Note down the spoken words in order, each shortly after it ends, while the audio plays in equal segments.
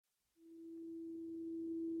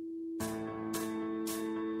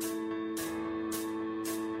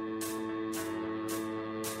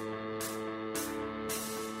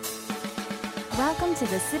Welcome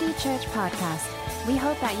to the City Church Podcast. We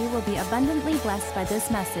hope that you will be abundantly blessed by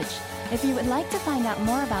this message. If you would like to find out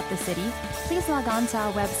more about the city, please log on to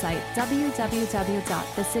our website, www.thecity.sg.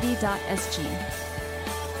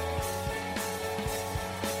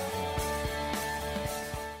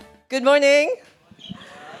 Good morning.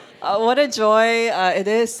 What a joy it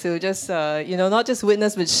is to just, not just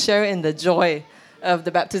witness, but share in the joy of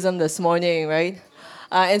the baptism this morning, right?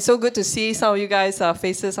 And so good to see some of you guys'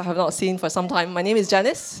 faces I have not seen for some time. My name is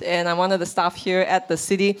Janice, and I'm one of the staff here at the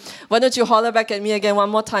city. Why don't you holler back at me again one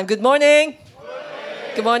more time? Good morning.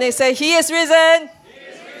 Good morning. Say, He is risen.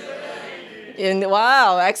 He is risen.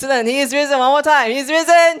 Wow, excellent. He is risen. One more time. He is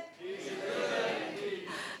risen.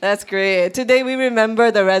 That's great. Today we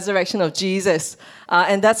remember the resurrection of Jesus,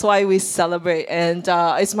 and that's why we celebrate. And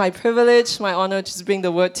it's my privilege, my honor to bring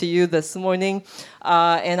the word to you this morning.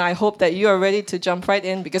 And I hope that you are ready to jump right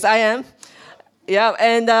in, because I am. Yeah,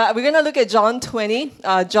 and we're going to look at John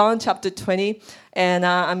chapter 20, and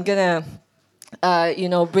I'm going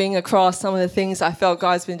to bring across some of the things I felt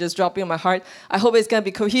God's been just dropping on my heart. I hope it's going to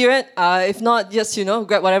be coherent. If not, just,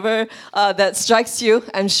 grab whatever that strikes you.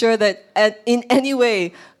 I'm sure that in any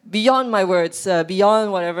way, beyond my words,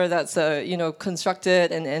 beyond whatever that's,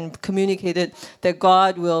 constructed and communicated, that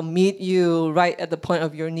God will meet you right at the point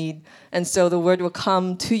of your need. And so the word will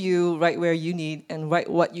come to you right where you need and right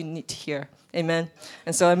what you need to hear. Amen.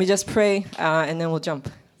 And so let me just pray, and then we'll jump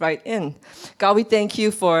right in. God, we thank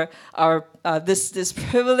you for our this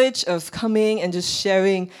privilege of coming and just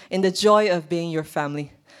sharing in the joy of being your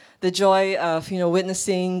family. The joy of,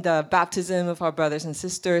 witnessing the baptism of our brothers and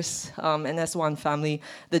sisters, and as one family.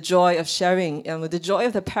 The joy of sharing, and the joy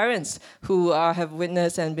of the parents who have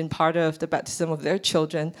witnessed and been part of the baptism of their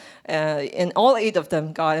children, and all 8 of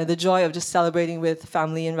them, God, and the joy of just celebrating with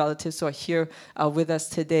family and relatives who are here with us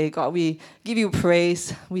today. God, we give you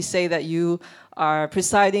praise. We say that you are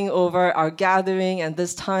presiding over our gathering, and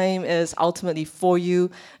this time is ultimately for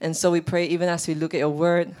you. And so we pray, even as we look at your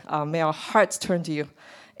word, may our hearts turn to you.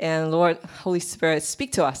 And Lord, Holy Spirit,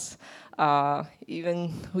 speak to us. Even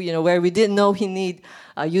where we didn't know we need,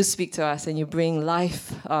 you speak to us and you bring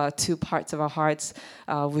life to parts of our hearts,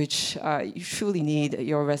 which you truly need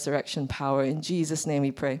your resurrection power. In Jesus' name we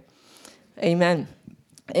pray. Amen.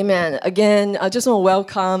 Amen. Again, I just want to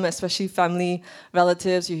welcome, especially family,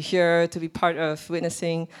 relatives, you're here to be part of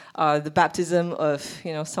witnessing the baptism of,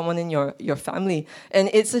 someone in your family. And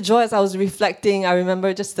it's a joy. As I was reflecting, I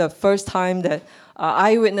remember just the first time that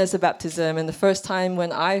I witnessed a baptism, and the first time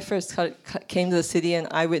when I first came to the city and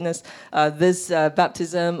I witnessed this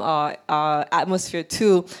baptism atmosphere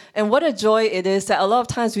too. And what a joy it is that a lot of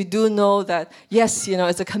times we do know that, yes,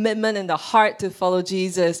 it's a commitment in the heart to follow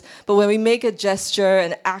Jesus. But when we make a gesture,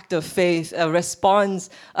 an act of faith, a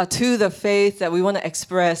response to the faith that we want to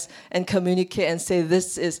express and communicate and say,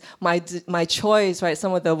 this is my choice, right?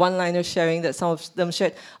 Some of the one-liners sharing that some of them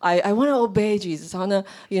shared, I want to obey Jesus. I want to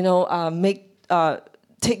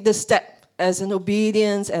take this step as an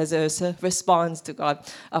obedience, as a response to God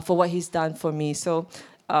for what He's done for me. So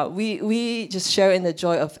we just share in the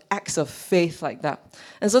joy of acts of faith like that.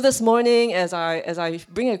 And so this morning, as I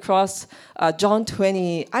bring across John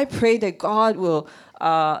 20, I pray that God will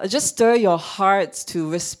just stir your hearts to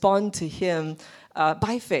respond to Him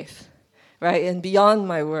by faith, right? And beyond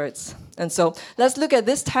my words. And so let's look at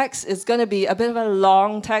this text. It's going to be a bit of a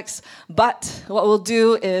long text, but what we'll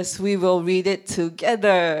do is we will read it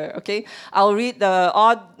together, okay? I'll read the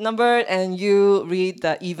odd number and you read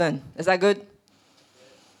the even. Is that good?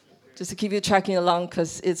 Just to keep you tracking along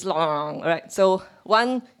because it's long. All right, so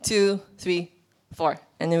 1, 2, 3, 4,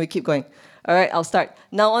 and then we keep going. All right, I'll start.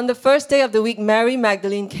 Now, on the first day of the week, Mary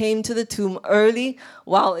Magdalene came to the tomb early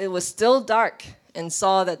while it was still dark and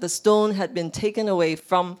saw that the stone had been taken away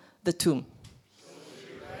from the tomb.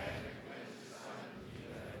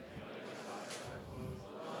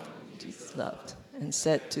 Jesus loved and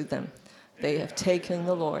said to them, they have taken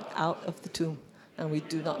the Lord out of the tomb, and we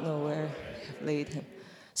do not know where they have laid him.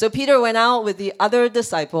 So Peter went out with the other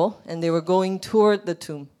disciple, and they were going toward the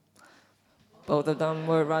tomb. Both of them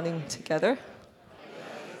were running together.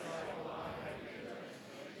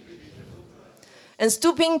 And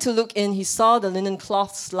stooping to look in, he saw the linen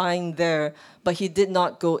cloths lying there, but he did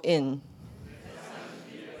not go in.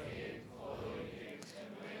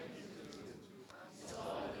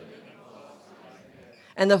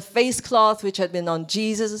 And the face cloth which had been on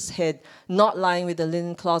Jesus' head, not lying with the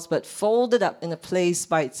linen cloths, but folded up in a place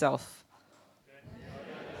by itself,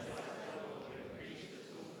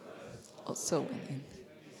 also went in.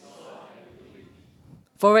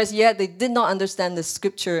 For as yet they did not understand the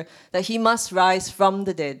scripture that he must rise from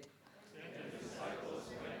the dead.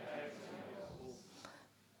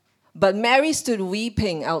 But Mary stood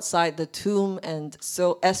weeping outside the tomb, and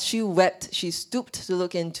so as she wept, she stooped to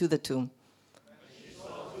look into the tomb.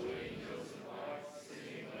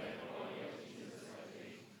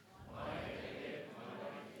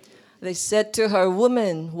 They said to her,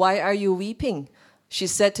 "Woman, why are you weeping?" She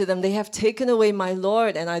said to them, "They have taken away my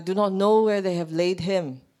Lord, and I do not know where they have laid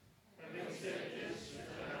him."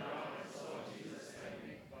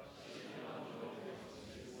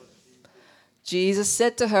 Jesus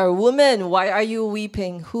said to her, "Woman, why are you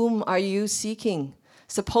weeping? Whom are you seeking?"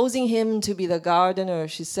 Supposing him to be the gardener,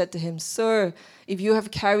 she said to him, "Sir, if you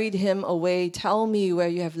have carried him away, tell me where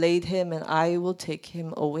you have laid him, and I will take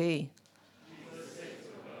him away."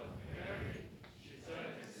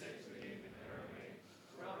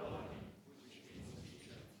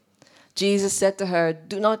 Jesus said to her,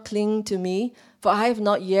 "Do not cling to me, for I have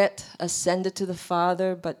not yet ascended to the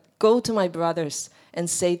Father, but go to my brothers and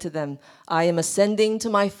say to them, I am ascending to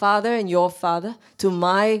my Father and your Father, to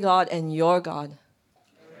my God and your God."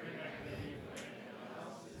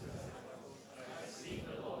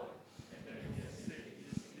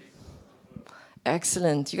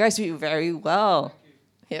 Excellent. You guys read very well.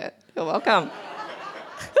 Yeah, you're welcome.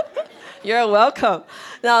 You're welcome.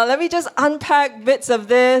 Now, let me just unpack bits of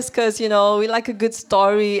this because, we like a good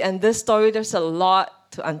story. And this story, there's a lot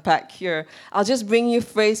to unpack here. I'll just bring you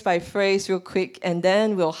phrase by phrase real quick, and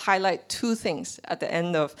then we'll highlight two things at the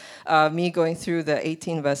end of me going through the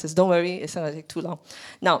 18 verses. Don't worry, it's not going to take too long.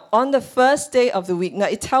 Now, on the first day of the week, now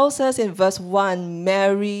it tells us in verse 1,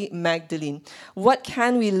 Mary Magdalene. What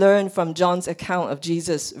can we learn from John's account of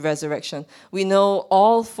Jesus' resurrection? We know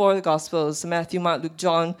all four Gospels, Matthew, Mark, Luke,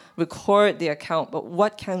 John, record the account, but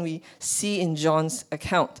what can we see in John's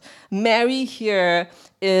account? Mary here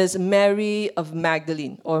is Mary of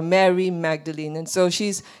Magdalene, or Mary Magdalene. And so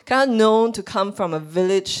she's kind of known to come from a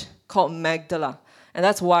village called Magdala. And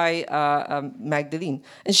that's why Magdalene.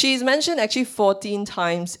 And she's mentioned actually 14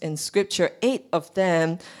 times in Scripture. 8 of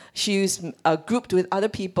them, she's grouped with other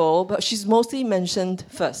people, but she's mostly mentioned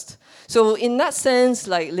first. So in that sense,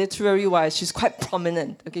 like literary-wise, she's quite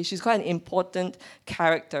prominent. Okay, she's quite an important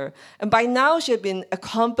character. And by now, she had been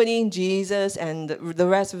accompanying Jesus and the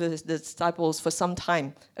rest of the disciples for some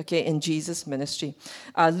time. Okay, in Jesus' ministry.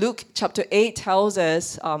 Luke chapter 8 tells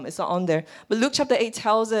us, it's not on there, but Luke chapter 8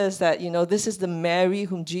 tells us that this is the Mary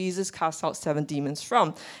whom Jesus cast out 7 demons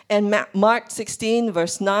from. And Mark 16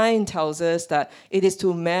 verse 9 tells us that it is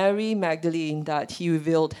to Mary Magdalene that he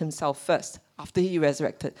revealed himself first, after he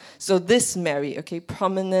resurrected. So this Mary, okay,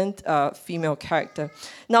 prominent female character.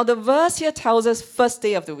 Now the verse here tells us first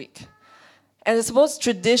day of the week. And I suppose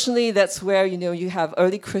traditionally that's where, you have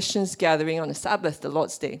early Christians gathering on the Sabbath, the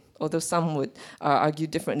Lord's Day, although some would argue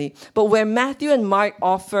differently. But where Matthew and Mark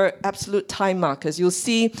offer absolute time markers, you'll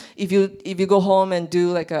see if you go home and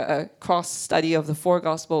do like a cross study of the 4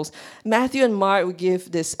 Gospels, Matthew and Mark will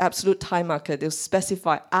give this absolute time marker. They'll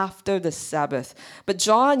specify after the Sabbath. But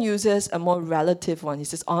John uses a more relative one. He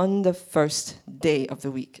says on the first day of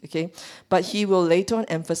the week, okay? But he will later on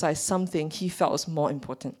emphasize something he felt was more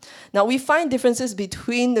important. Now we find differences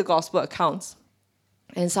between the Gospel accounts.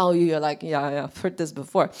 And some of you are like, yeah, I've heard this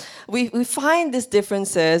before. We find these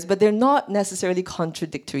differences, but they're not necessarily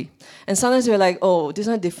contradictory. And sometimes we're like, oh, this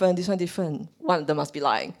one different, this one different. One of them must be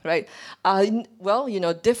lying, right?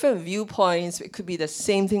 Different viewpoints, it could be the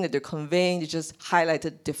same thing that they're conveying, they just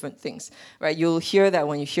highlighted different things, right? You'll hear that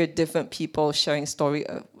when you hear different people sharing story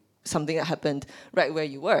something that happened right where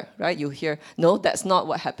you were, right? You hear, no, that's not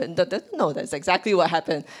what happened. No, that's exactly what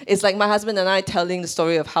happened. It's like my husband and I telling the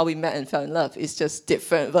story of how we met and fell in love. It's just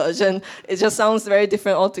different version. It just sounds very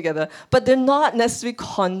different altogether. But they're not necessarily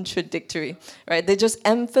contradictory, right? They just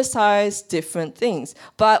emphasize different things.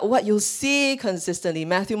 But what you'll see consistently,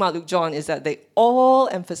 Matthew, Mark, Luke, John, is that they all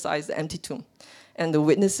emphasize the empty tomb and the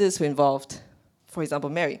witnesses who involved, for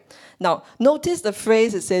example, Mary. Now, notice the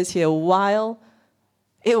phrase it says here, while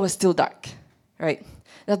it was still dark, right?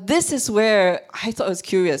 Now, this is where I thought it was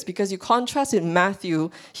curious because you contrast with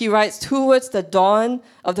Matthew, he writes towards the dawn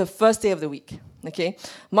of the first day of the week, okay?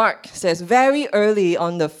 Mark says very early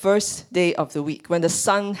on the first day of the week when the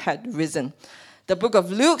sun had risen. The book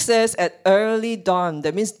of Luke says at early dawn,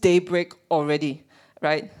 that means daybreak already,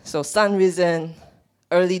 right? So sun risen,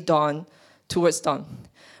 early dawn, towards dawn.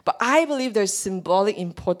 But I believe there's symbolic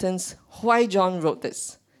importance why John wrote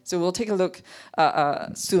this. So we'll take a look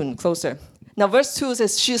soon, closer. Now, verse 2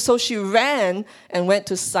 says, she ran and went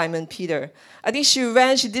to Simon Peter. I think she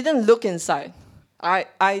ran, she didn't look inside.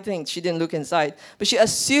 I think she didn't look inside. But she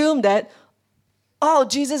assumed that,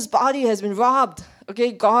 Jesus' body has been robbed.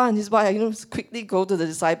 Okay, gone, his body. Quickly go to the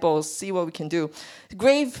disciples, see what we can do.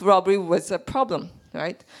 Grave robbery was a problem.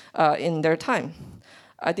 right, in their time.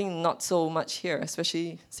 I think not so much here,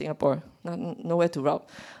 especially Singapore. Nowhere to rob.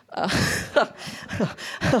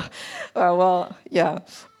 Well, yeah.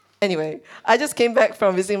 Anyway, I just came back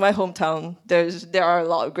from visiting my hometown. There are a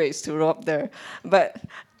lot of graves to rob there. But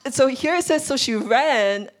so here it says, so she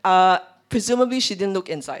ran. Presumably, she didn't look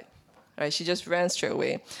inside. Right? She just ran straight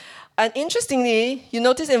away. And interestingly, you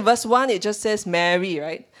notice in verse 1, it just says Mary,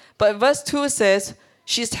 right? But verse 2 says,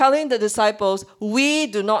 she's telling the disciples, we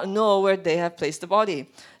do not know where they have placed the body.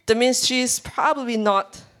 That means she's probably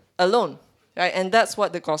not alone, right? And that's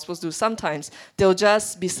what the Gospels do. Sometimes they'll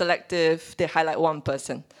just be selective. They highlight one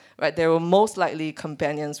person, right? They were most likely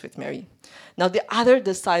companions with Mary. Now, the other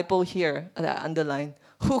disciple here that I underline,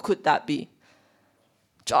 who could that be?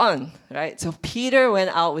 John, right? So Peter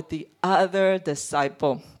went out with the other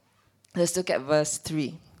disciple. Let's look at verse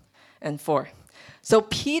 3 and 4. So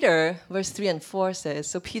Peter, verse 3 and 4 says,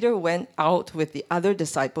 so Peter went out with the other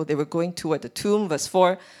disciple. They were going toward the tomb. Verse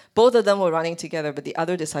 4, both of them were running together, but the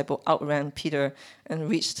other disciple outran Peter and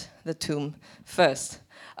reached the tomb first.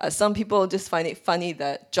 Some people just find it funny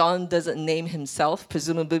that John doesn't name himself,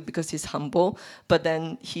 presumably because he's humble, but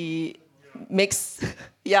then he makes,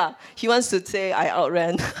 he wants to say, I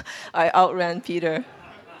outran Peter.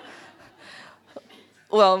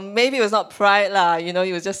 Well, maybe it was not pride lah.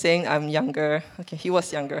 He was just saying, I'm younger. Okay, he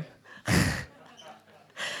was younger.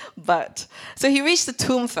 But, so he reached the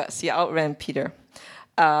tomb first. He outran Peter.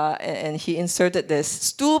 And he inserted this.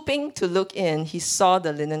 Stooping to look in, he saw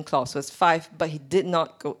the linen cloths. Verse 5, but he did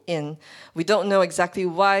not go in. We don't know exactly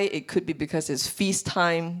why. It could be because it's feast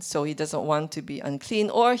time, so he doesn't want to be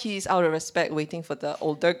unclean, or he's out of respect waiting for the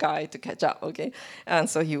older guy to catch up, okay? And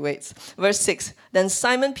so he waits. Verse 6, then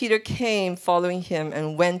Simon Peter came following him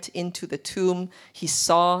and went into the tomb. He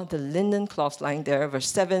saw the linen cloths lying there. Verse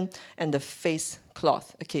 7, and the face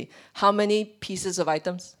cloth. Okay, how many pieces of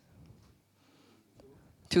items?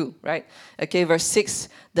 2, right? Okay, verse 6,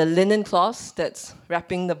 the linen cloth that's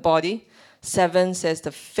wrapping the body. 7 says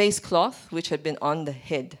the face cloth, which had been on the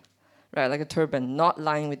head, right? Like a turban, not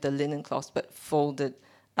lying with the linen cloth, but folded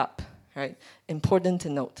up, right? Important to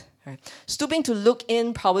note, right? Stooping to look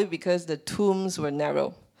in, probably because the tombs were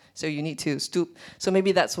narrow. So you need to stoop. So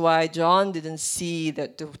maybe that's why John didn't see the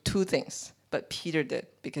 2 things, but Peter did,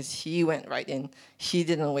 because he went right in. He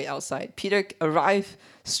didn't wait outside. Peter arrived,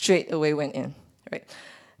 straight away went in, right?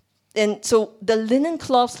 And so the linen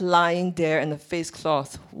cloths lying there and the face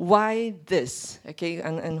cloth, why this? Okay,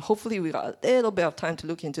 and hopefully we got a little bit of time to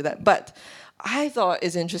look into that. But I thought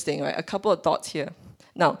it's interesting, right? A couple of thoughts here.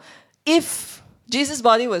 Now, if Jesus'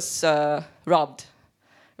 body was robbed,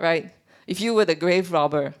 right? If you were the grave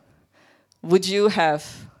robber, would you have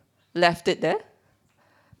left it there?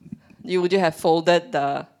 Would you have folded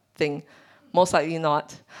the thing? Most likely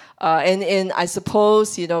not. And I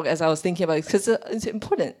suppose, as I was thinking about it, because it's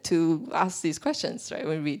important to ask these questions, right,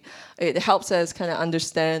 when we read. It helps us kind of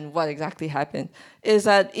understand what exactly happened. Is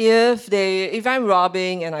that if I'm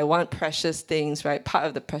robbing and I want precious things, right, part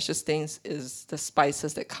of the precious things is the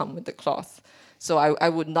spices that come with the cloth. So I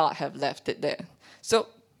would not have left it there. So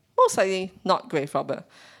most likely not grave robber.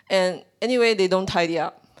 And anyway, they don't tidy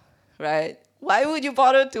up, right? Why would you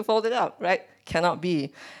bother to fold it up, right? Cannot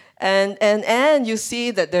be. And you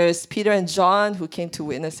see that there's Peter and John who came to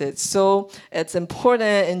witness it. So it's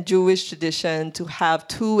important in Jewish tradition to have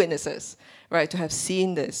 2 witnesses, right, to have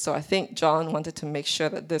seen this. So I think John wanted to make sure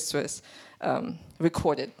that this was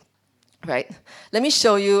recorded, right? Let me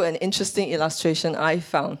show you an interesting illustration I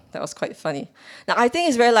found that was quite funny. Now, I think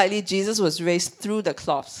it's very likely Jesus was raised through the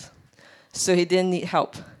cloths, so he didn't need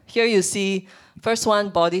help. Here you see, first one,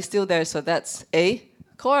 body still there, so that's a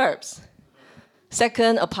corpse.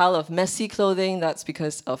 Second, a pile of messy clothing. That's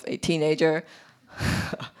because of a teenager.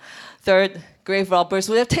 Third, grave robbers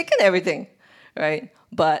would have taken everything, right?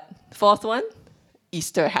 But fourth one,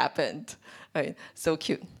 Easter happened. Right? So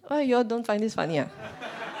cute. Oh, you all don't find this funny, ah?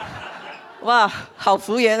 Wow, 好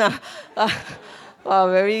敷衍啊. Wow,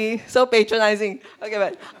 so patronizing. Okay,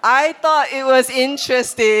 but I thought it was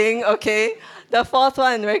interesting, okay? The fourth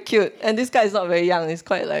one, very cute. And this guy is not very young. He's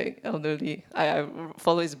quite elderly. I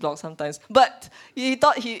follow his blog sometimes. But he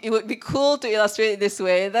thought it would be cool to illustrate it this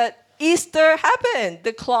way, that Easter happened.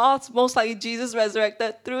 The cloths, most likely Jesus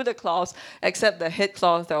resurrected through the cloths, except the head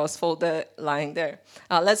cloth that was folded lying there.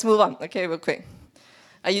 Let's move on, okay, real quick.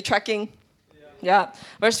 Are you tracking? Yeah.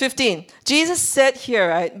 Verse 15. Jesus said here,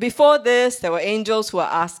 right, before this, there were angels who were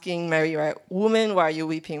asking Mary, right, woman, why are you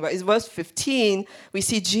weeping? But in verse 15, we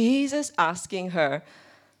see Jesus asking her,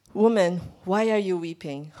 woman, why are you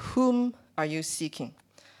weeping? Whom are you seeking?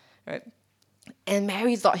 Right? And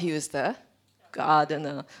Mary thought he was the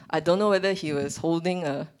gardener. I don't know whether he was holding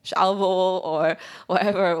a shovel or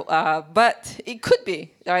whatever, but it could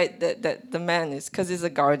be, right, that the man is, because it's a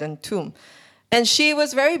garden tomb. And she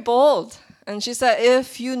was very bold. And she said,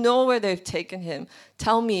 if you know where they've taken him,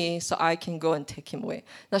 tell me so I can go and take him away.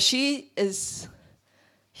 Now he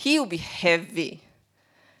will be heavy,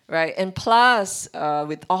 right? And plus,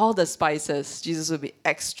 with all the spices, Jesus will be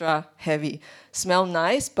extra heavy. Smell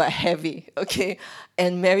nice, but heavy, okay?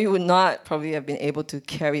 And Mary would not probably have been able to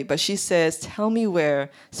carry. But she says, tell me where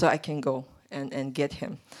so I can go and get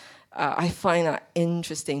him. I find that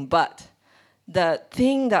interesting. But the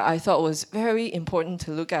thing that I thought was very important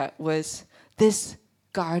to look at was this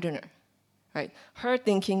gardener, right? Her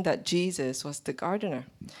thinking that Jesus was the gardener.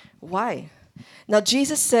 Why? Now,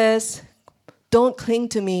 Jesus says, don't cling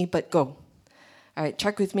to me, but go. All right,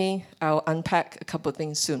 check with me. I'll unpack a couple of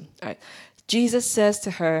things soon. All right. Jesus says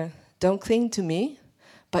to her, don't cling to me,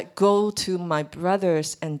 but go to my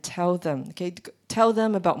brothers and tell them, okay? Tell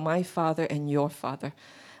them about my Father and your Father,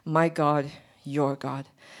 my God, your God.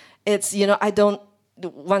 It's, I don't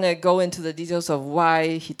want to go into the details of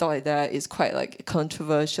why he thought like that. It's quite like a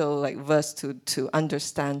controversial verse to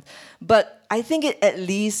understand. But I think it at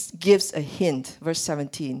least gives a hint, verse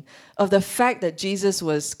 17, of the fact that Jesus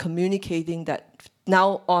was communicating that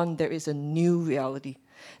now on there is a new reality.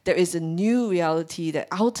 There is a new reality that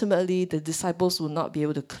ultimately the disciples will not be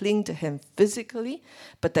able to cling to him physically,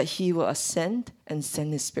 but that he will ascend and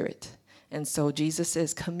send his Spirit. And so Jesus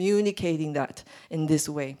is communicating that in this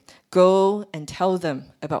way. Go and tell them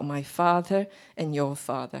about my Father and your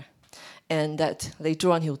Father. And that later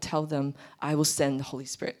on he'll tell them, I will send the Holy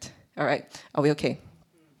Spirit. All right, are we okay?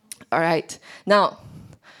 All right, now,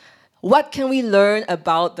 what can we learn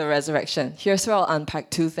about the resurrection? Here's where I'll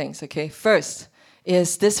unpack two things, okay? First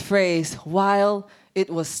is this phrase, while it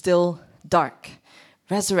was still dark,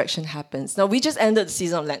 resurrection happens. Now, we just ended the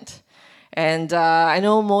season of Lent. And I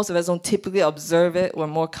know most of us don't typically observe it. We're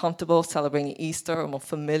more comfortable celebrating Easter, or more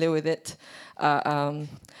familiar with it.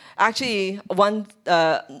 Actually, one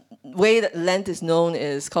way that Lent is known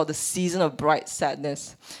is called the season of bright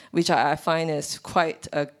sadness, which I find is quite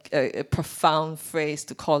a profound phrase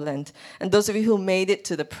to call Lent. And those of you who made it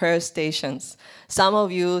to the prayer stations, some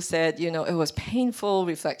of you said, it was painful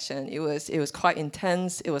reflection. It was quite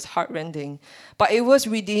intense. It was heartrending. But it was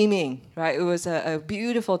redeeming, right? It was a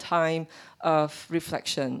beautiful time of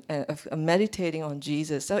reflection and of meditating on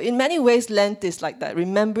Jesus. So in many ways, Lent is like that,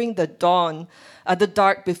 remembering the dawn, the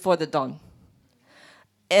dark before the dawn.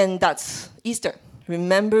 And that's Easter,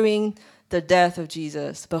 remembering the death of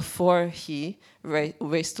Jesus before he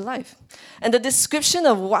raised to life. And the description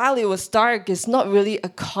of while it was dark is not really a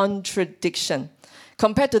contradiction.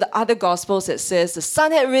 Compared to the other Gospels, it says the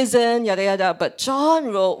sun had risen, yada yada, but John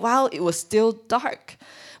wrote while it was still dark.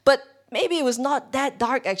 But maybe it was not that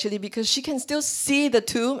dark actually, because she can still see the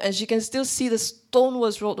tomb and she can still see the stone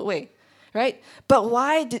was rolled away, right? But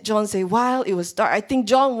why did John say while it was dark? I think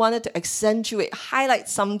John wanted to highlight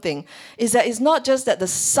something, is that it's not just that the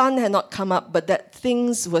sun had not come up, but that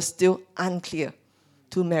things were still unclear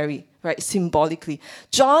to Mary, right, symbolically.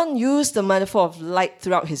 John used the metaphor of light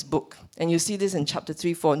throughout his book. And you see this in chapter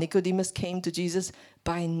 3, 4. Nicodemus came to Jesus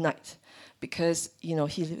by night because,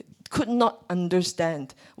 he could not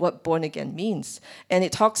understand what born again means. And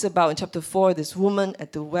it talks about in chapter 4, this woman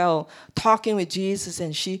at the well talking with Jesus,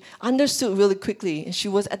 and she understood really quickly. And she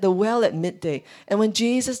was at the well at midday. And when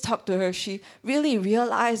Jesus talked to her, she really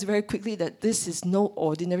realized very quickly that this is no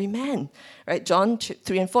ordinary man. Right? John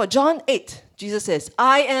 3 and 4. John 8, Jesus says,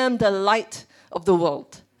 I am the light of the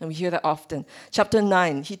world. And we hear that often. Chapter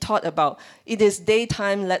 9, he taught about, it is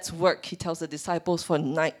daytime, let's work. He tells the disciples, for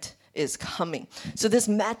night is coming. So this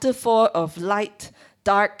metaphor of light,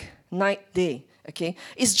 dark, night, day, okay?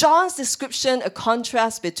 Is John's description a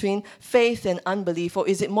contrast between faith and unbelief, or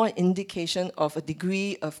is it more an indication of a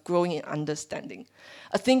degree of growing in understanding?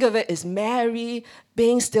 I think of it as Mary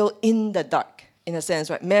being still in the dark, in a sense,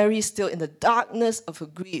 right? Mary still in the darkness of her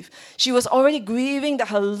grief. She was already grieving that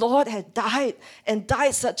her Lord had died, and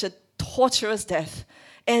died such a torturous death,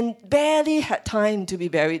 and barely had time to be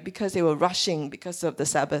buried because they were rushing because of the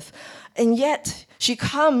Sabbath. And yet she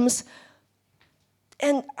comes,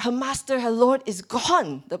 and her master, her Lord, is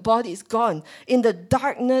gone. The body is gone. In the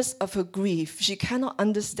darkness of her grief, she cannot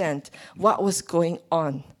understand what was going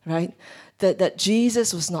on, right? That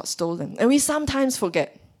Jesus was not stolen. And we sometimes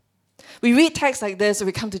forget. We read texts like this, or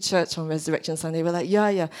we come to church on Resurrection Sunday, we're like,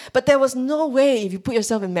 yeah. But there was no way, if you put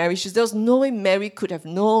yourself in Mary's shoes, there was no way Mary could have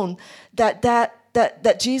known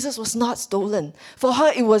that Jesus was not stolen. For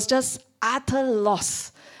her, it was just utter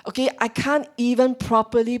loss. Okay, I can't even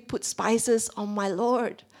properly put spices on my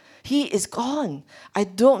Lord. He is gone. I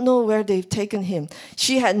don't know where they've taken him.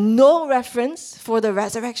 She had no reference for the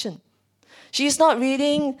resurrection. She's not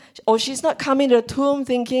reading, or she's not coming to the tomb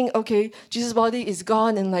thinking, okay, Jesus' body is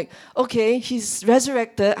gone, and like, okay, he's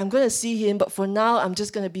resurrected, I'm going to see him, but for now, I'm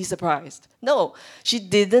just going to be surprised. No, she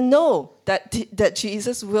didn't know that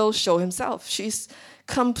Jesus will show himself. She's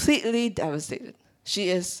completely devastated. She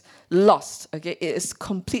is lost, okay? It is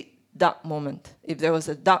complete dark moment, if there was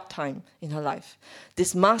a dark time in her life.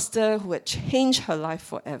 This master who had changed her life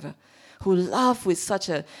forever, who loved with such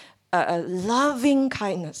a loving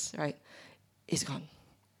kindness, right, is gone.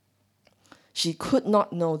 She could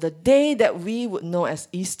not know. The day that we would know as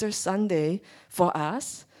Easter Sunday for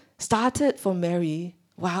us started for Mary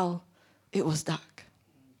while it was dark.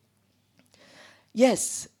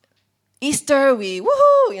 Yes, Easter,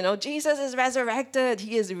 woohoo, Jesus is resurrected,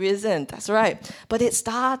 he is risen, that's right. But it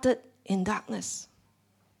started in darkness.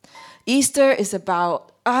 Easter is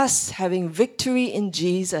about us having victory in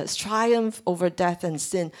Jesus, triumph over death and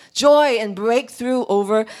sin, joy and breakthrough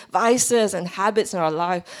over vices and habits in our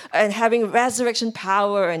life, and having resurrection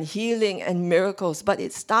power and healing and miracles. But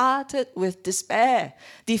it started with despair,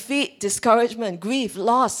 defeat, discouragement, grief,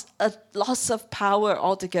 loss, a loss of power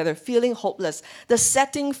altogether, feeling hopeless. The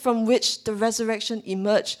setting from which the resurrection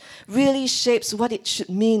emerged really shapes what it should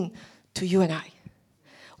mean to you and I.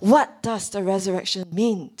 What does the resurrection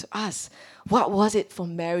mean to us? What was it for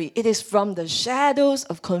Mary? It is from the shadows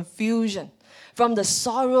of confusion, from the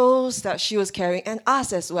sorrows that she was carrying, and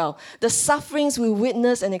us as well. The sufferings we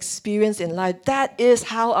witness and experience in life, that is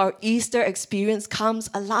how our Easter experience comes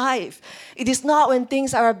alive. It is not when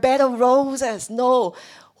things are a bed of roses. No.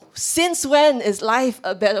 Since when is life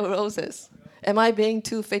a bed of roses? Am I being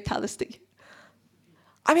too fatalistic?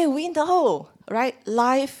 I mean, we know, right?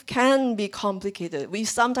 Life can be complicated. We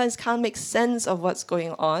sometimes can't make sense of what's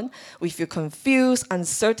going on. We feel confused,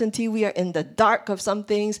 uncertainty. We are in the dark of some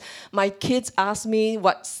things. My kids ask me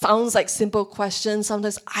what sounds like simple questions.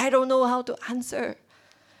 Sometimes I don't know how to answer,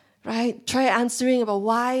 right? Try answering about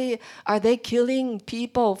why are they killing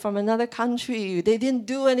people from another country? They didn't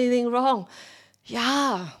do anything wrong.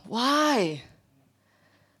 Yeah, why?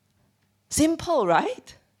 Simple,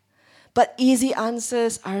 right? But easy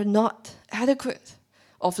answers are not adequate,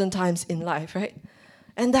 oftentimes in life, right?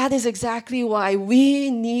 And that is exactly why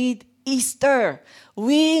we need Easter.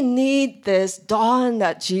 We need this dawn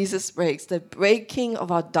that Jesus breaks, the breaking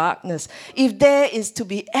of our darkness. If there is to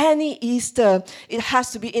be any Easter, it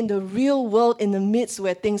has to be in the real world, in the midst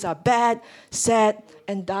where things are bad, sad,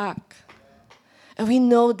 and dark. And we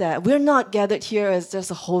know that. We're not gathered here as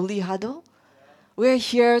just a holy huddle. We're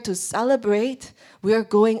here to celebrate. We're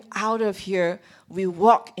going out of here. We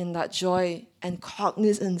walk in that joy and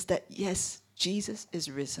cognizance that, yes, Jesus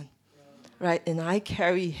is risen, right? And I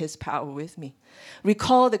carry his power with me.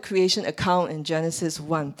 Recall the creation account in Genesis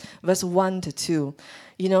 1, verse 1 to 2.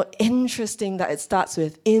 Interesting that it starts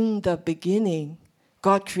with, in the beginning,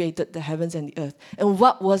 God created the heavens and the earth. And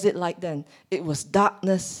what was it like then? It was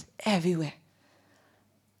darkness everywhere.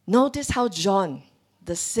 Notice how John,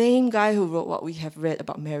 the same guy who wrote what we have read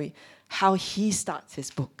about Mary, how he starts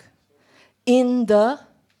his book. In the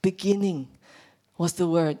beginning was the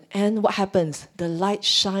Word. And what happens? The light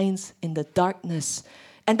shines in the darkness.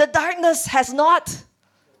 And the darkness has not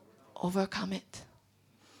overcome it.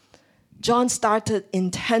 John started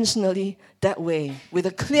intentionally that way, with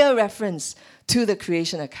a clear reference to the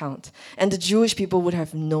creation account. And the Jewish people would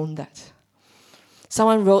have known that.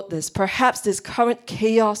 Someone wrote this: perhaps this current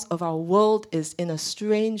chaos of our world is in a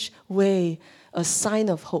strange way a sign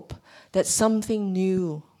of hope that something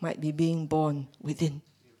new might be being born within.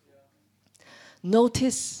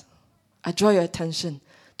 Notice, I draw your attention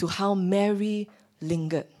to how Mary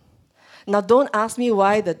lingered. Now, don't ask me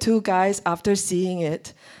why the two guys, after seeing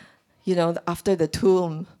it, after the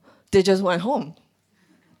tomb, they just went home.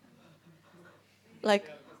 Like,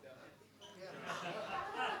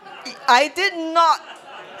 I did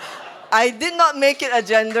not make it a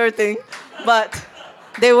gender thing, but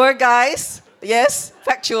they were guys, yes,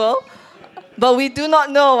 factual, but we do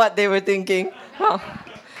not know what they were thinking. Well,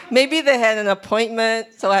 maybe they had an appointment,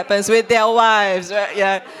 so what happens with their wives, right?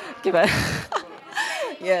 Yeah, okay, but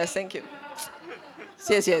yes, thank you.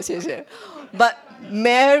 Yes. But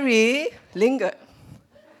Mary lingered,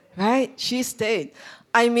 right? She stayed.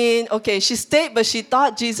 She stayed, but she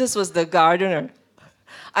thought Jesus was the gardener.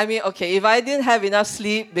 If I didn't have enough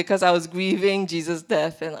sleep because I was grieving Jesus'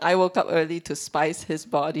 death and I woke up early to spice his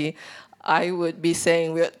body, I would be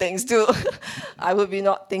saying weird things too. I would be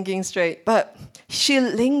not thinking straight. But she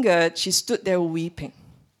lingered, she stood there weeping.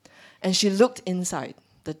 And she looked inside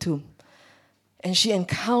the tomb. And she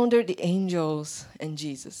encountered the angels and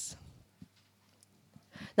Jesus.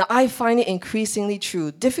 Now, I find it increasingly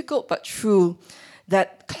true, difficult but true,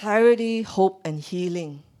 that clarity, hope, and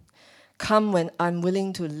healing come when I'm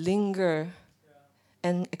willing to linger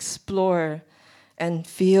and explore and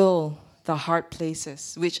feel the hard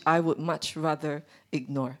places, which I would much rather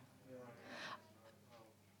ignore.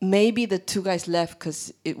 Maybe the two guys left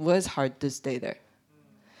because it was hard to stay there.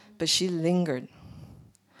 But she lingered.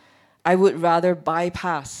 I would rather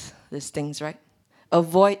bypass these things, right?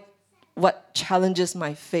 Avoid what challenges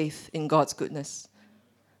my faith in God's goodness.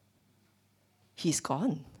 He's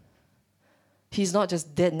gone. He's not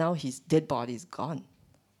just dead now, his dead body is gone.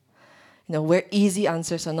 You know, where easy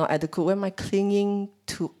answers are not adequate, where my clinging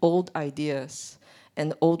to old ideas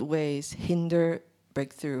and old ways hinder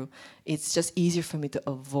breakthrough, it's just easier for me to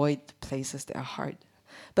avoid places that are hard.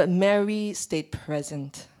 But Mary stayed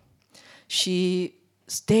present. She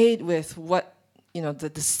stayed with what,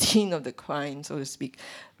 the scene of the crime, so to speak.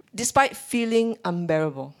 Despite feeling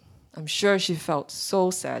unbearable, I'm sure she felt so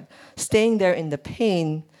sad, staying there in the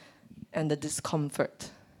pain and the discomfort.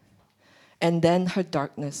 And then her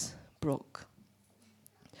darkness broke.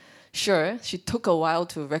 Sure, she took a while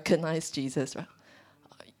to recognize Jesus, right?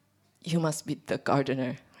 You must be the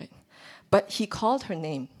gardener, right? But he called her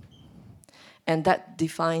name, and that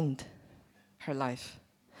defined her life.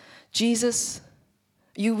 Jesus,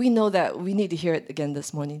 we know that, we need to hear it again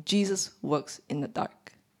this morning. Jesus works in the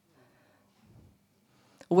dark.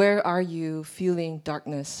 Where are you feeling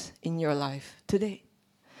darkness in your life today?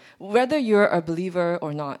 Whether you're a believer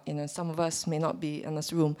or not, some of us may not be in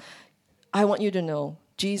this room, I want you to know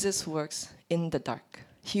Jesus works in the dark.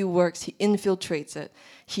 He works, he infiltrates it.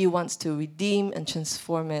 He wants to redeem and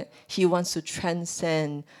transform it. He wants to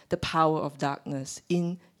transcend the power of darkness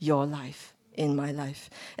in your life, in my life.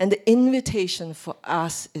 And the invitation for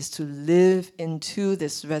us is to live into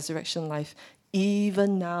this resurrection life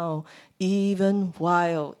even now, even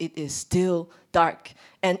while it is still dark.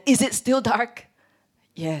 And is it still dark?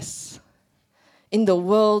 Yes. In the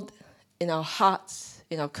world, in our hearts,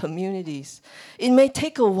 in our communities. It may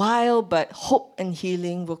take a while, but hope and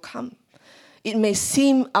healing will come. It may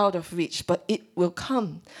seem out of reach, but it will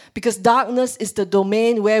come. Because darkness is the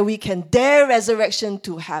domain where we can dare resurrection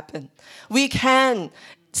to happen. We can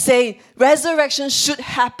say resurrection should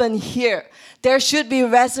happen here. There should be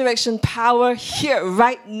resurrection power here,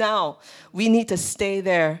 right now. We need to stay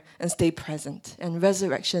there and stay present. And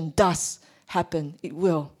resurrection does happen. It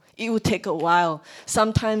will. It will take a while.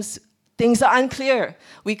 Sometimes things are unclear.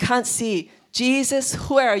 We can't see. Jesus,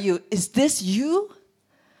 where are you? Is this you?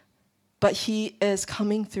 But he is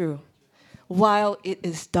coming through while it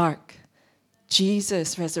is dark.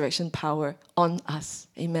 Jesus' resurrection power on us.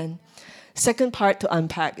 Amen. Second part to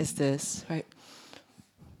unpack is this, right?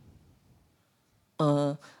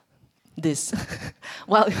 This.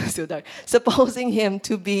 While it was still dark. Supposing him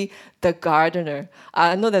to be the gardener.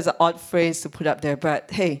 I know there's an odd phrase to put up there,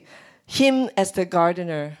 but hey, him as the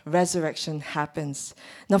gardener, resurrection happens.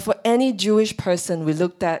 Now, for any Jewish person we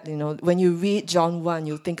looked at, when you read John 1,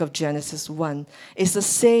 you think of Genesis 1. It's the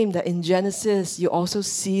same that in Genesis, you also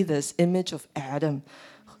see this image of Adam,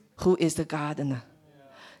 who is the gardener.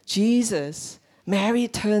 Jesus, Mary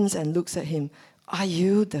turns and looks at him. Are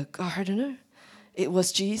you the gardener? It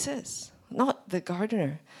was Jesus, not the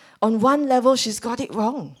gardener. On one level, she's got it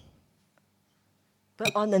wrong.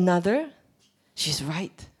 But on another, she's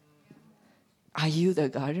right. Are you the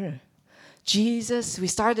gardener? Jesus, we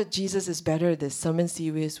started Jesus is Better, this sermon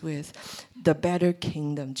series, with the better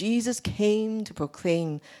kingdom. Jesus came to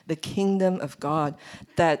proclaim the kingdom of God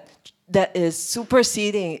that is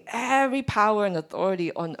superseding every power and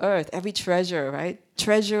authority on earth, every treasure, right?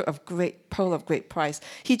 Treasure of pearl of great price.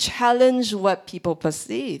 He challenged what people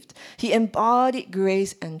perceived. He embodied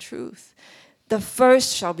grace and truth. The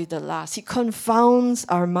first shall be the last. He confounds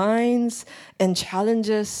our minds and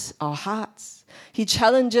challenges our hearts. He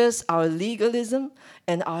challenges our legalism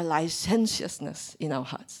and our licentiousness in our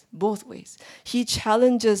hearts, both ways. He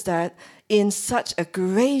challenges that in such a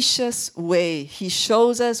gracious way. He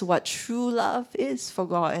shows us what true love is for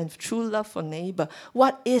God and true love for neighbor.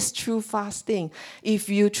 What is true fasting? If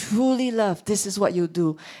you truly love, this is what you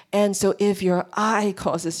do. And so if your eye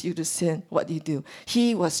causes you to sin, what do you do?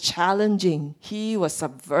 He was challenging. He was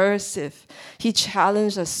subversive. He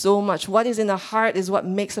challenged us so much. What is in the heart is what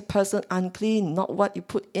makes a person unclean, not what you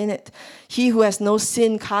put in it. He who has no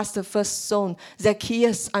sin cast the first stone.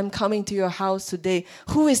 Zacchaeus, I'm coming to your house today.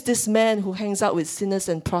 Who is this man who hangs out with sinners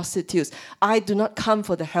and prostitutes? I do not come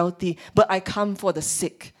for the healthy, but I come for the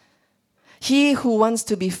sick. He who wants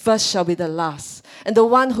to be first shall be the last, and the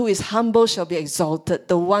one who is humble shall be exalted.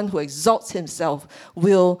 The one who exalts himself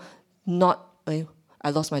will not... I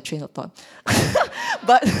lost my train of thought.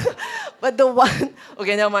 But the one...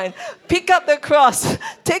 Okay, never mind. Pick up the cross.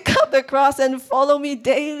 Take up the cross and follow me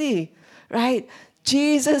daily. Right?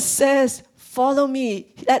 Jesus says, follow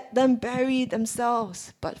me. Let them bury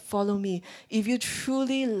themselves, but follow me. If you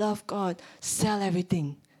truly love God, sell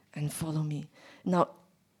everything and follow me. Now,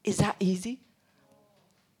 is that easy?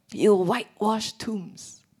 You whitewash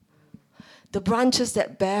tombs. The branches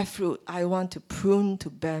that bear fruit, I want to prune to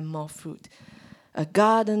bear more fruit. A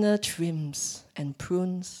gardener trims and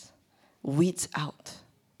prunes, weeds out,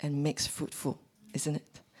 and makes fruitful, isn't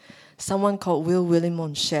it? Someone called Will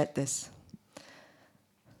Willimon shared this.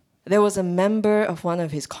 There was a member of one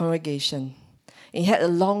of his congregation, and he had a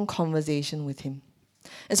long conversation with him.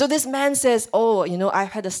 And so this man says,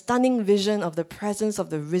 I've had a stunning vision of the presence of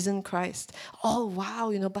the risen Christ. Oh,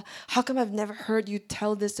 wow, but how come I've never heard you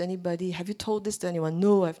tell this to anybody? Have you told this to anyone?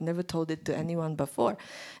 No, I've never told it to anyone before.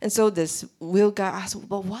 And so this Will guy asked,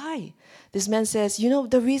 but why? This man says,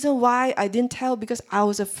 the reason why I didn't tell, because I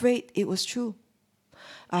was afraid it was true.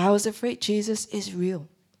 I was afraid Jesus is real.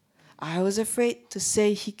 I was afraid to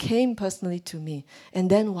say he came personally to me. And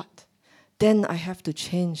then what? Then I have to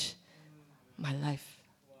change my life.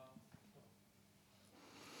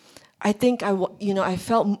 I think I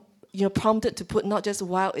felt prompted to put not just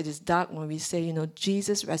while it is dark when we say,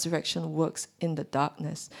 Jesus' resurrection works in the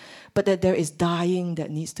darkness, but that there is dying that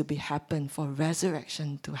needs to be happen for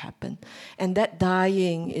resurrection to happen. And that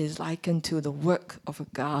dying is likened to the work of a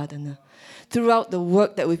gardener. Throughout the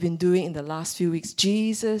work that we've been doing in the last few weeks,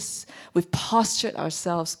 we've postured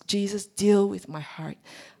ourselves. Jesus, deal with my heart.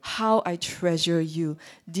 How I treasure you.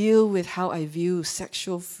 Deal with how I view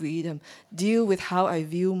sexual freedom. Deal with how I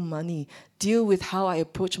view money. Deal with how I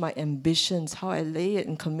approach my ambitions, how I lay it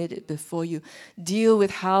and commit it before you. Deal with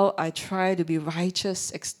how I try to be righteous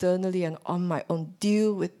externally and on my own.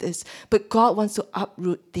 Deal with this. But God wants to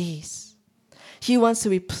uproot these. He wants to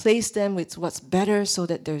replace them with what's better so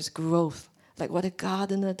that there's growth, like what a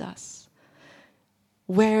gardener does.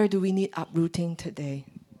 Where do we need uprooting today?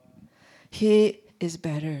 He is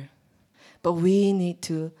better, but we need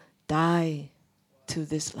to die to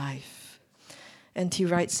this life. And T.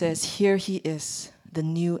 Wright says, here he is, the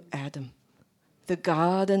new Adam, the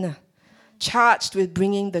gardener, charged with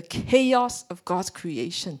bringing the chaos of God's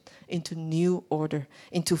creation into new order,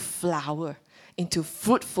 into flower, into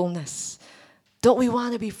fruitfulness. Don't we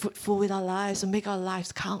want to be fruitful with our lives and make our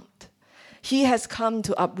lives count? He has come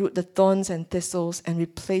to uproot the thorns and thistles and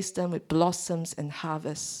replace them with blossoms and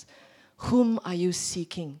harvests. Whom are you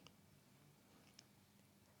seeking?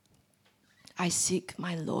 I seek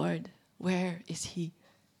my Lord. Where is he?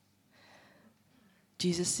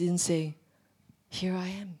 Jesus didn't say, here I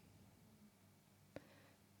am.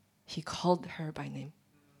 He called her by name,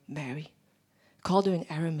 Mary. Called her in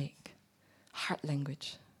Aramaic, heart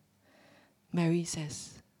language. Mary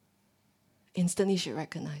says, instantly she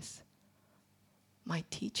recognized, my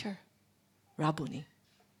teacher, Rabboni.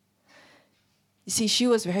 You see, she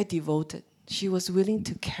was very devoted. She was willing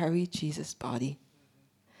to carry Jesus' body.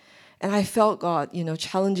 And I felt God,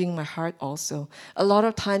 challenging my heart also. A lot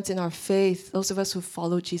of times in our faith, those of us who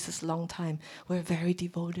follow Jesus a long time, we're very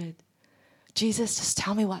devoted. Jesus, just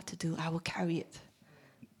tell me what to do. I will carry it.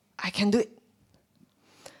 I can do it.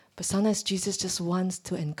 But sometimes Jesus just wants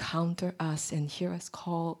to encounter us and hear us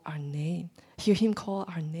call our name. Hear him call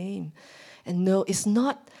our name. And no, it's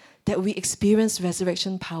not that we experience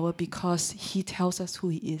resurrection power because he tells us who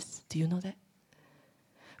he is. Do you know that?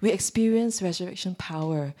 We experience resurrection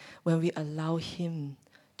power when we allow him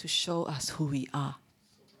to show us who we are.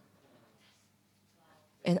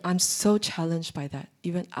 And I'm so challenged by that,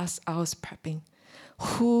 even as I was prepping.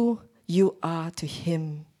 Who you are to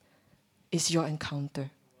him is your encounter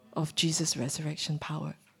of Jesus' resurrection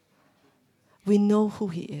power. We know who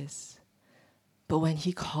he is, but when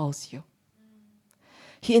he calls you,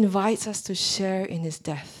 he invites us to share in his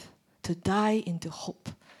death, to die into hope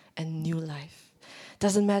and new life.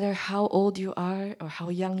 Doesn't matter how old you are or how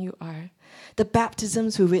young you are. The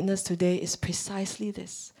baptisms we witness today is precisely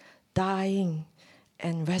this, dying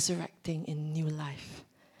and resurrecting in new life,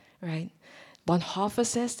 right? Bonhoeffer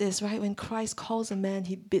says this, right? When Christ calls a man,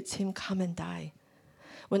 he bids him come and die.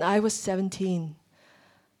 When I was 17,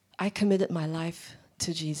 I committed my life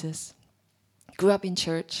to Jesus. Grew up in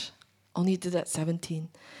church, only did that at 17.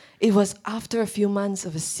 It was after a few months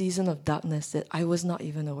of a season of darkness that I was not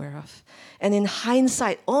even aware of. And in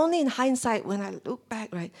hindsight, only in hindsight, when I look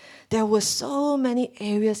back, right, there were so many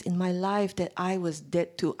areas in my life that I was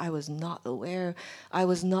dead to. I was not aware. I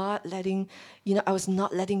was not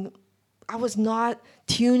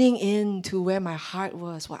tuning in to where my heart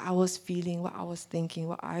was, what I was feeling, what I was thinking,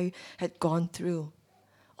 what I had gone through.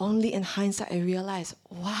 Only in hindsight I realized,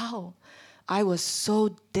 wow, I was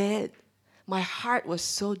so dead. My heart was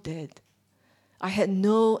so dead. I had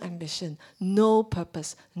no ambition, no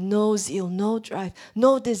purpose, no zeal, no drive,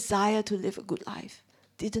 no desire to live a good life.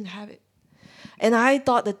 Didn't have it. And I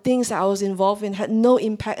thought the things that I was involved in had no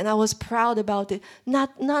impact, and I was proud about it.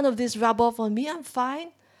 None of this rub off on me. I'm fine.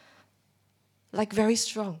 Like very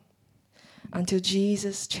strong. Until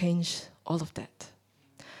Jesus changed all of that.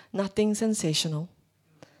 Nothing sensational.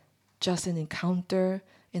 Just an encounter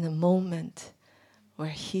in a moment where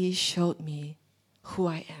he showed me who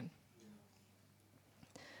I am.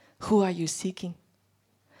 Who are you seeking?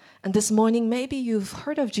 And this morning, maybe you've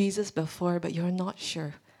heard of Jesus before, but you're not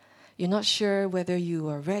sure. You're not sure whether you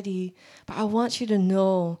are ready, but I want you to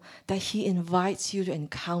know that he invites you to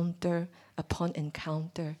encounter upon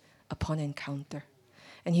encounter upon encounter.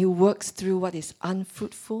 And he works through what is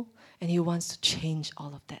unfruitful, and he wants to change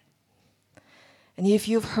all of that. And if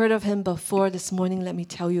you've heard of him before this morning, let me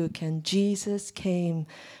tell you again, Jesus came,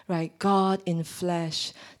 right, God in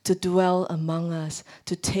flesh, to dwell among us,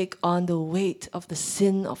 to take on the weight of the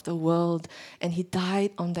sin of the world. And he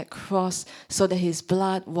died on that cross so that his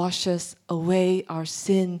blood washes away our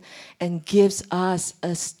sin and gives us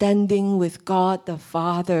a standing with God the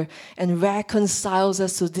Father and reconciles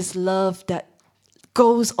us to this love that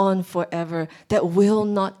goes on forever, that will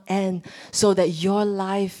not end, so that your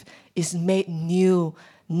life is made new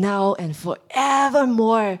now and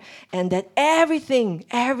forevermore, and that everything,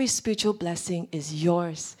 every spiritual blessing is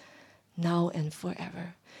yours now and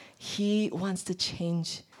forever. He wants to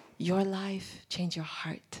change your life, change your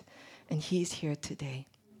heart, and he's here today.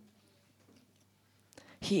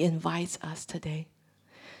 He invites us today.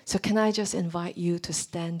 So can I just invite you to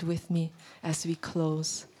stand with me as we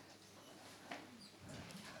close?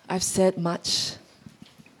 I've said much.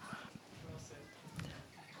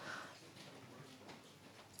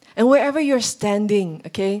 And wherever you're standing,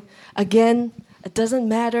 okay, again, it doesn't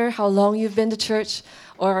matter how long you've been to church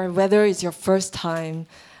or whether it's your first time.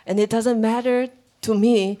 And it doesn't matter to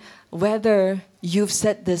me whether you've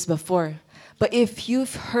said this before. But if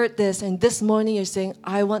you've heard this and this morning you're saying,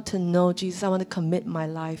 I want to know Jesus, I want to commit my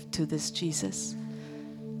life to this Jesus.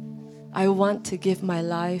 I want to give my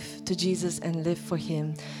life to Jesus and live for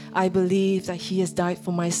him. I believe that he has died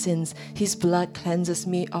for my sins. His blood cleanses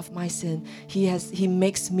me of my sin. He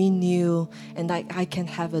makes me new, and I can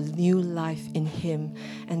have a new life in him.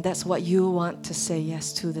 And that's what you want to say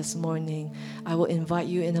yes to this morning. I will invite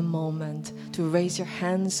you in a moment to raise your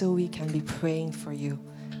hand so we can be praying for you.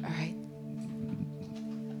 All right?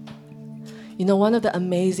 You know, one of the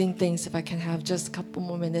amazing things, if I can have just a couple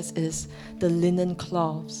more minutes, is the linen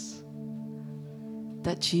cloths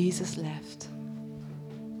that Jesus left.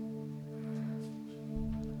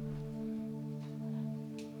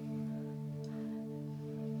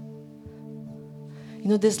 You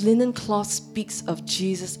know, this linen cloth speaks of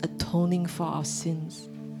Jesus atoning for our sins.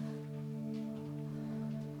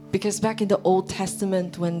 Because back in the Old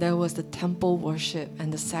Testament, when there was the temple worship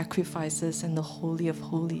and the sacrifices and the Holy of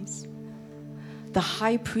Holies, the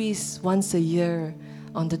high priest once a year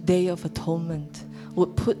on the Day of Atonement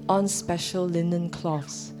would put on special linen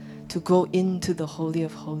cloths to go into the Holy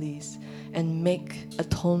of Holies and make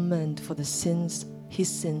atonement for the sins, his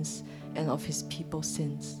sins, and of his people's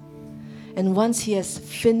sins. And once he has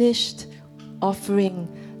finished offering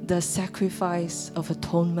the sacrifice of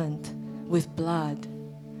atonement with blood,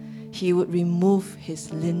 he would remove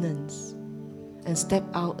his linens and step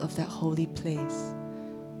out of that holy place.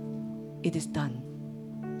 It is done.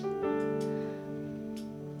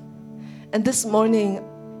 And this morning,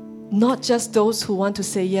 not just those who want to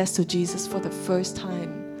say yes to Jesus for the first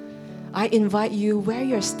time, I invite you where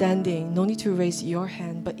you're standing, no need to raise your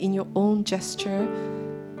hand, but in your own gesture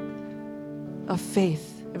of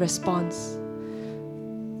faith, response.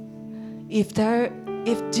 If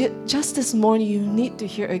just this morning you need to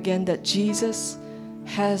hear again that Jesus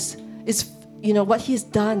what he's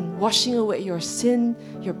done, washing away your sin,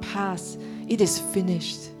 your past, it is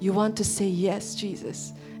finished. You want to say yes,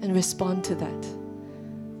 Jesus, and respond to that.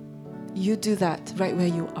 You do that right where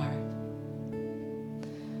you are.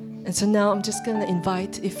 And so now I'm just going to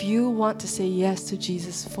invite, if you want to say yes to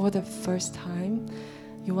Jesus for the first time,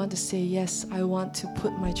 you want to say, yes, I want to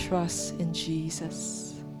put my trust in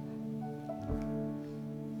Jesus.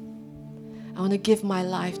 I want to give my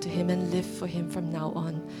life to Him and live for Him from now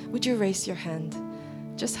on. Would you raise your hand?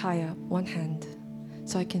 Just high up, one hand,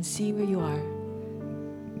 so I can see where you are.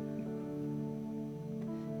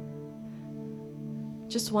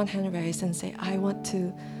 Just one hand raised and say, I want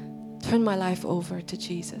to turn my life over to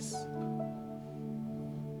Jesus.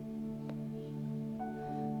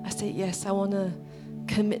 I say, yes, I want to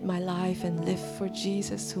commit my life and live for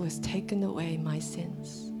Jesus who has taken away my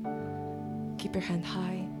sins. Keep your hand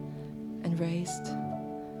high and raised.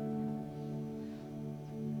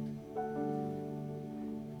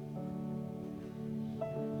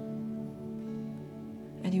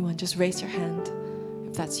 Anyone, just raise your hand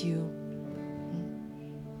if that's you.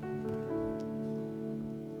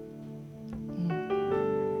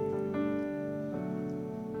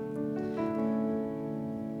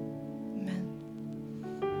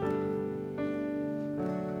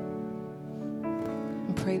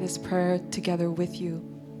 Pray this prayer together with you.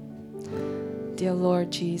 Dear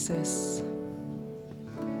Lord Jesus,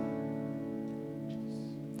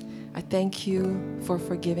 I thank you for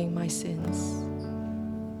forgiving my sins.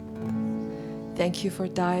 Thank you for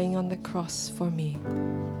dying on the cross for me.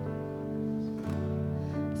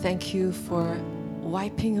 Thank you for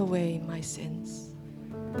wiping away my sins.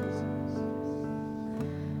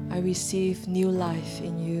 I receive new life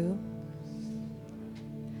in you.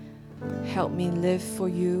 Help me live for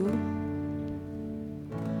you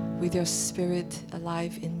with your Spirit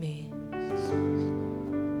alive in me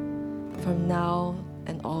from now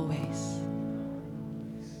and always.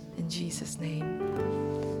 In Jesus' name,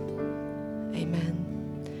 amen.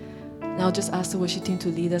 Now I'll just ask the worship team to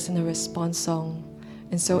lead us in a response song.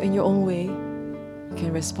 And so in your own way, you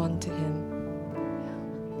can respond to Him.